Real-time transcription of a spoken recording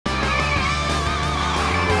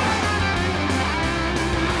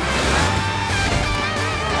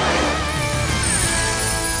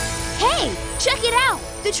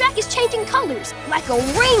The track is changing colors like a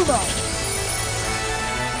rainbow.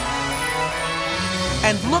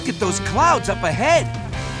 And look at those clouds up ahead.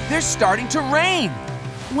 They're starting to rain.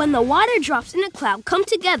 When the water drops in a cloud come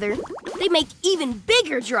together, they make even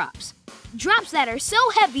bigger drops. Drops that are so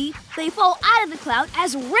heavy, they fall out of the cloud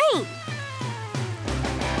as rain.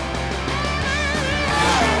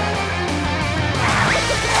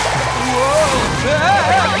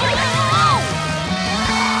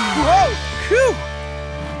 Whoa! Phew!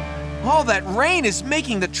 All that rain is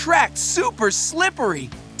making the track super slippery.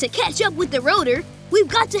 To catch up with the rotor, we've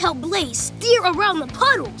got to help Blaze steer around the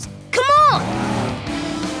puddles. Come on!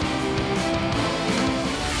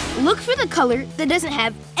 Look for the color that doesn't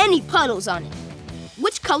have any puddles on it.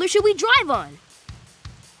 Which color should we drive on?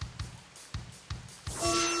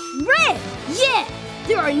 Red! Yeah!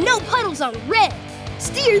 There are no puddles on red.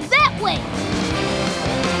 Steer that way!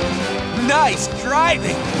 Nice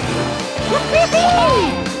driving!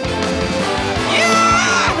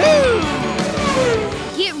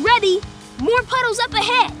 Get ready! More puddles up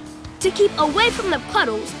ahead! To keep away from the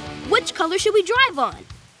puddles, which color should we drive on?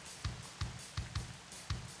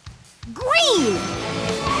 Green!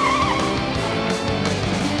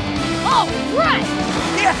 All right!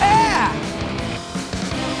 Yeah!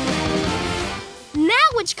 Now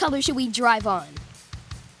which color should we drive on?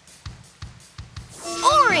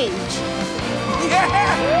 Orange!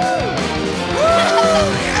 Yeah!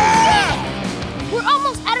 We're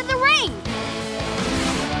almost out of the rain!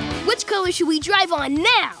 Which color should we drive on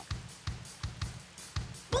now?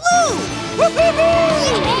 Blue!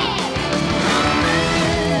 Yeah!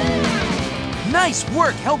 Nice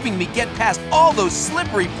work helping me get past all those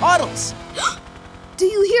slippery puddles. Do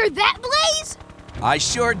you hear that, Blaze? I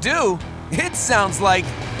sure do. It sounds like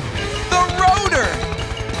the rotor.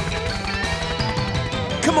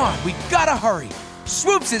 Come on, we gotta hurry.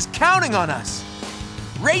 Swoops is counting on us.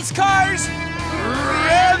 Race cars,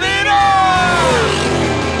 rev it on!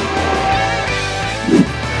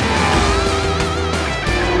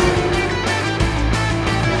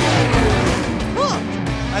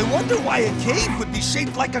 I wonder why a cave would be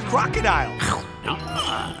shaped like a crocodile.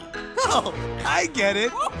 Oh, I get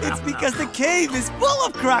it. It's because the cave is full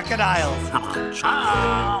of crocodiles.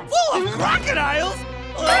 Full of crocodiles?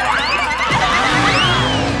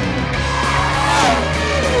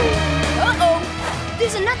 Uh-oh!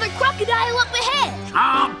 There's another crocodile up ahead!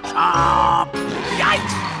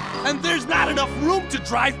 Yikes! And there's not enough room to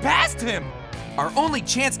drive past him. Our only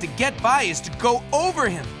chance to get by is to go over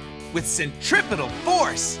him with centripetal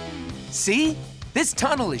force. See? This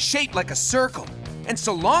tunnel is shaped like a circle. And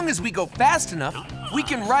so long as we go fast enough, we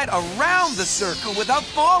can ride around the circle without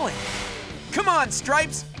falling. Come on,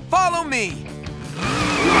 Stripes, follow me.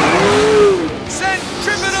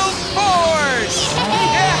 Centripetal force!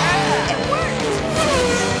 It worked!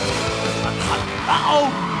 Uh-oh!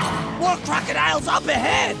 More crocodiles up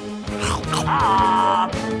ahead!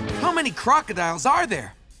 How many crocodiles are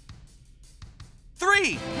there?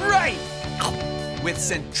 3, right! With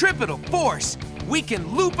centripetal force, we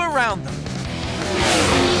can loop around them.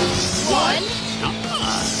 1,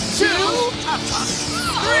 2,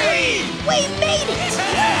 3! We made it!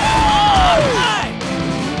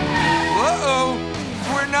 Uh-oh,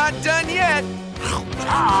 we're not done yet.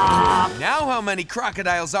 Now how many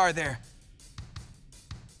crocodiles are there?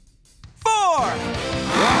 4!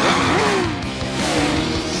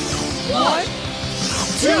 1,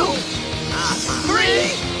 2, 3,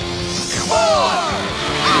 4! All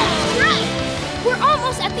right! We're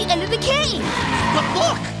almost at the end of the cave! But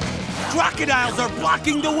look! Crocodiles are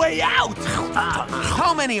blocking the way out!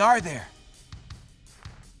 How many are there?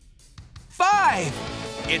 5!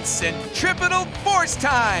 It's centripetal force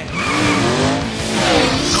time!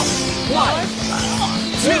 1,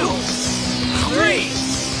 2, 3,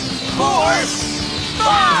 4, 5!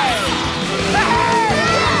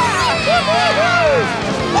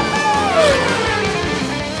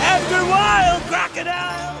 After a while,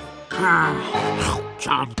 crocodile!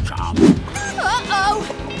 Uh-oh!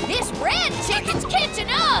 This red chicken's catching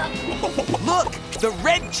up! Look, the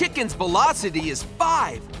red chicken's velocity is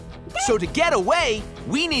 5. So to get away,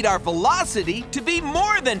 we need our velocity to be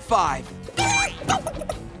more than 5.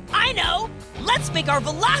 I know! Let's make our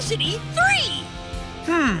velocity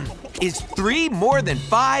 3! Is 3 more than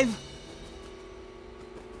 5?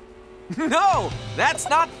 No, that's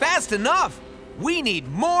not fast enough. We need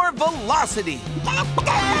more velocity.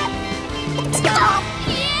 Stop!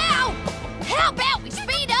 Yeah! How about we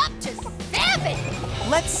speed up to 7?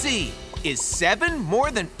 Let's see, is 7 more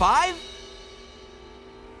than 5?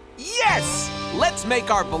 Yes! Let's make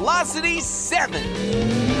our velocity 7.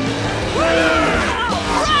 Right!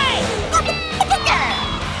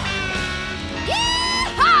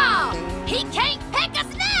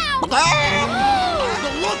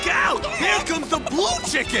 Look out! Here comes the blue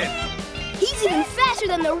chicken! He's even faster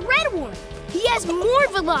than the red one. He has more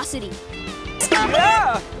velocity.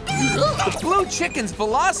 Yeah! The blue chicken's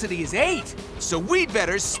velocity is 8, so we'd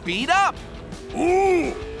better speed up.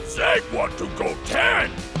 Ooh, Zach want to go 10.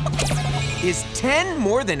 Is 10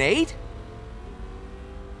 more than 8?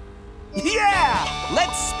 Yeah!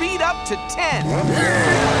 Let's speed up to 10.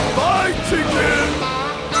 Bye, chicken!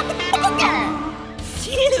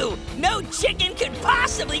 Phew! No chicken could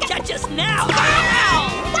possibly catch us now!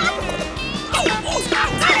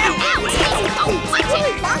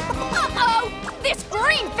 Uh-oh! This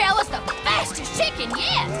green fella's the fastest chicken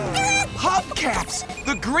yet! Hubcaps!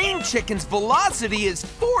 The green chicken's velocity is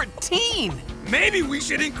 14. Maybe we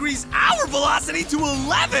should increase our velocity to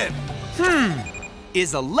 11!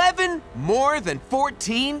 Is 11 more than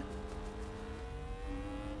 14?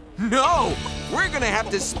 No! We're gonna have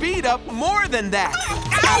to speed up more than that!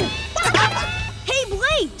 Hey,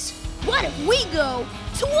 Blaze, what if we go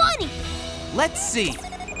 20? Let's see.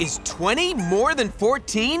 Is 20 more than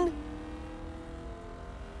 14?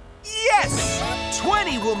 Yes!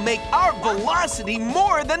 20 will make our velocity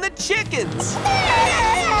more than the chickens! So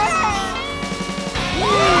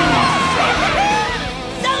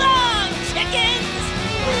long, chickens!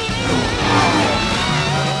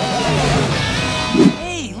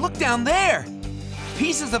 Hey, look down there!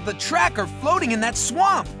 Pieces of the track are floating in that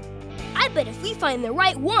swamp. I bet if we find the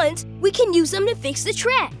right ones, we can use them to fix the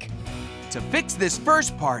track. To fix this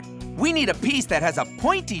first part, we need a piece that has a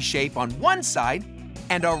pointy shape on one side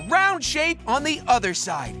and a round shape on the other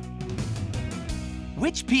side.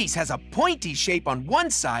 Which piece has a pointy shape on one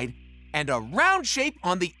side and a round shape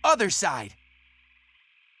on the other side?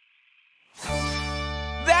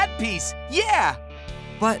 That piece, yeah!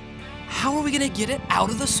 But how are we gonna get it out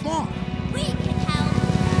of the swamp? We can help.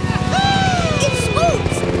 It's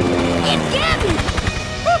Scoops! And Gabby!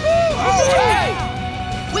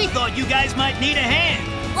 We thought you guys might need a hand.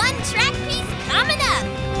 One track piece coming up.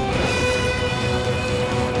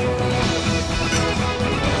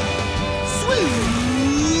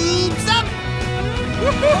 Swoops up!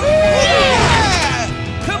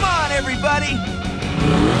 Come on, everybody!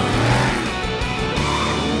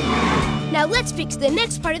 Now let's fix the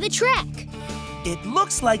next part of the track. It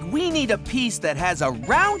looks like we need a piece that has a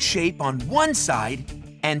round shape on one side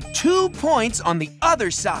and 2 points on the other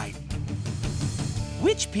side.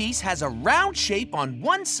 Which piece has a round shape on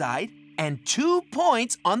one side and 2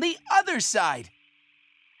 points on the other side?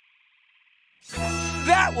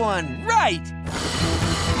 That one, right!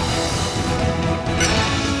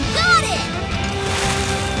 Got it!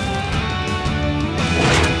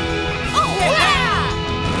 Oh, yeah!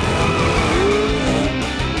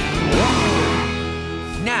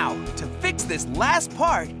 Now, to fix this last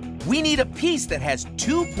part, we need a piece that has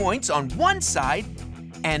 2 points on one side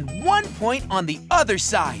and 1 point on the other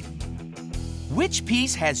side. Which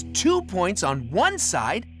piece has 2 points on one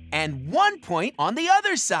side and 1 point on the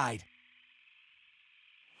other side?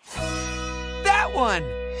 That one!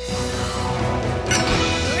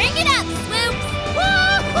 Bring it up, Swoops!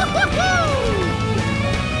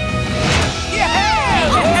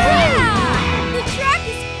 Yeah! Oh, yeah! The track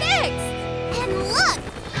is fixed! And look!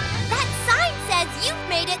 That sign says you've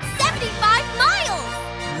made it 75 miles!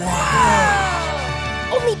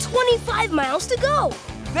 Only 25 miles to go.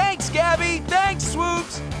 Thanks, Gabby! Thanks,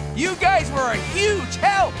 Swoops! You guys were a huge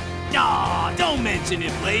help! Aw, don't mention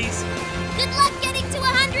it, please. Good luck getting to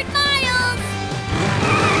 100 miles!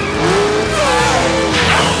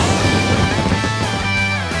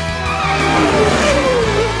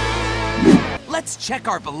 Let's check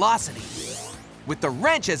our velocity. With the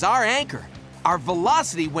wrench as our anchor, our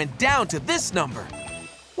velocity went down to this number.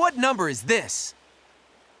 What number is this?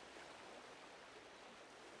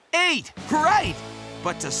 8, right!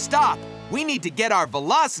 But to stop, we need to get our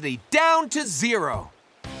velocity down to 0.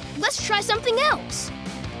 Let's try something else.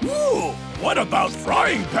 Ooh, what about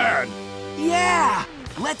frying pan? Yeah!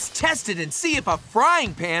 Let's test it and see if a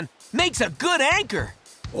frying pan makes a good anchor.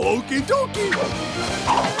 Okie dokie.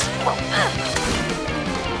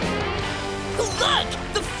 Look!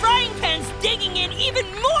 The frying pan's digging in even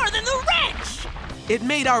more than the wrench! It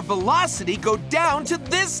made our velocity go down to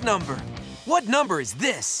this number. What number is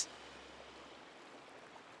this?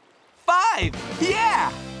 5,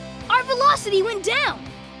 yeah! Our velocity went down,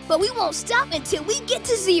 but we won't stop until we get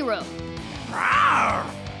to 0. Rawr!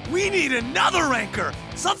 We need another anchor!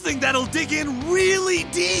 Something that'll dig in really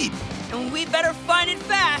deep! And we better find it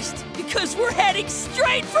fast, because we're heading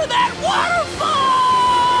straight for that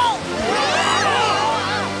waterfall!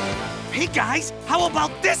 Hey guys, how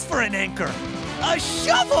about this for an anchor? A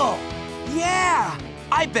shovel! Yeah!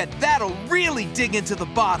 I bet that'll really dig into the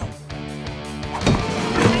bottom.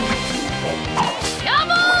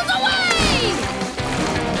 Shovels away!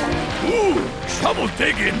 Ooh, shovel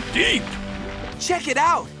digging deep. Check it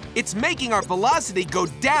out. It's making our velocity go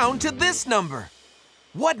down to this number.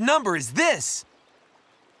 What number is this?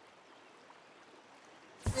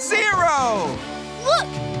 0! Look,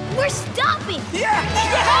 we're stopping! Yeah!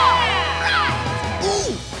 Right!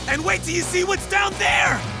 Ooh! And wait till you see what's down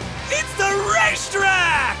there! It's the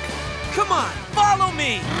racetrack! Come on, follow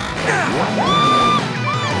me!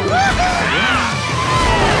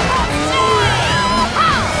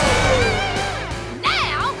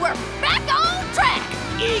 Now we're back on track!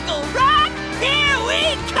 Eagle Rock, here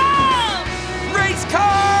we come! Race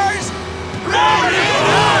cars!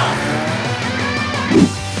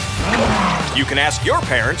 You can ask your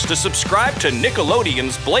parents to subscribe to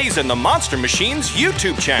Nickelodeon's Blaze and the Monster Machines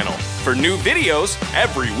YouTube channel for new videos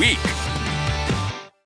every week.